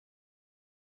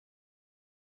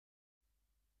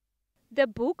The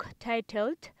book,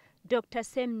 titled Dr.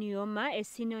 Sam Nujoma, A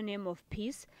Synonym of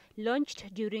Peace,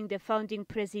 launched during the founding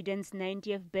president's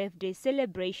 90th birthday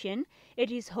celebration at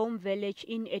his home village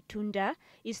in Etunda,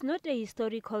 is not a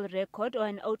historical record or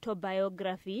an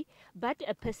autobiography, but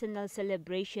a personal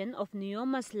celebration of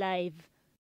Nujoma's life.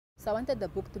 So I wanted the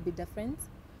book to be different,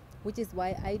 which is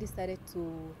why I decided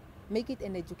to make it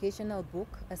an educational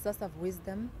book, a source of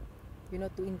wisdom,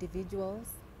 to individuals,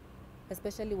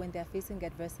 especially when they are facing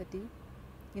adversity,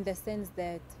 in the sense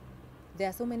that there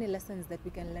are so many lessons that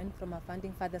we can learn from our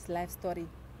founding father's life story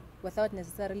without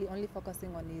necessarily only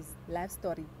focusing on his life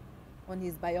story, on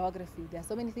his biography. There are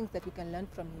so many things that we can learn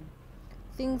from him.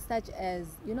 Things such as,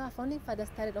 our founding father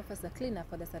started off as a cleaner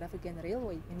for the South African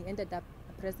Railway and he ended up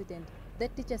a president.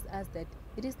 That teaches us that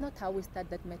it is not how we start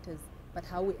that matters, but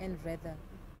how we end rather.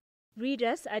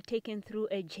 Readers are taken through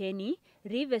a journey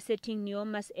revisiting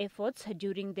Nujoma's efforts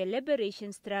during the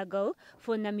liberation struggle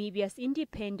for Namibia's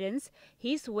independence,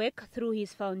 his work through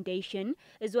his foundation,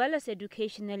 as well as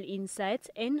educational insights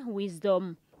and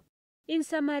wisdom. In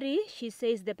summary, she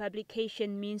says the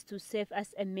publication means to serve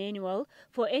as a manual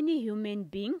for any human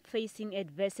being facing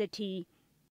adversity.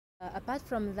 Apart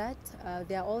from that,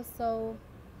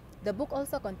 the book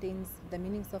also contains the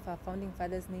meanings of our founding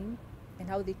father's name and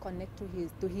how they connect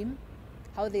to him,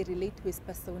 how they relate to his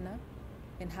persona,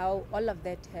 and how all of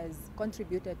that has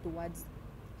contributed towards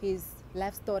his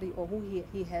life story or who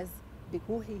he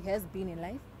has been in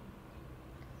life.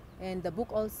 And the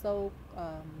book also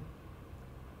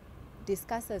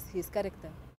discusses his character.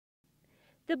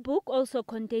 The book also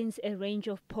contains a range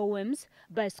of poems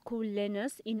by school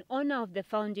learners in honor of the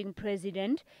founding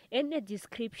president and a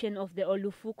description of the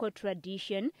Olufuko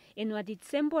tradition and what it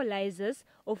symbolizes,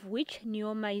 of which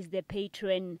Nujoma is the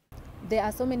patron. There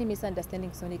are so many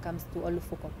misunderstandings when it comes to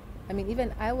Olufuko. I mean,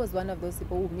 even I was one of those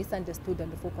people who misunderstood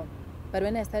Olufuko. But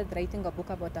when I started writing a book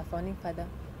about our founding father,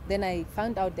 then I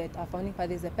found out that our founding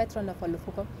father is a patron of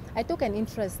Olufuko. I took an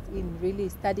interest in really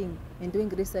studying and doing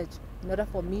research in order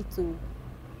for me to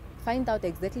find out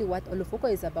exactly what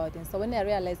Olufuko is about. And so when I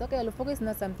realized, okay, Olufuko is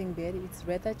not something bad, it's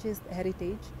rather just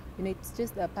heritage. It's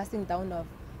just a passing down of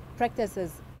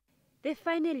practices. The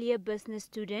final year business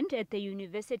student at the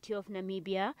University of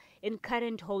Namibia and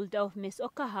current holder of Miss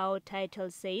Okahao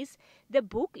title says the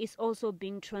book is also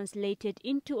being translated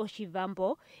into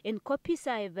Oshivambo and copies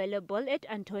are available at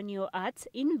Antonio Arts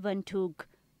in Windhoek.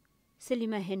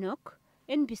 Selima Henok,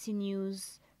 NBC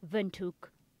News,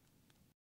 Windhoek.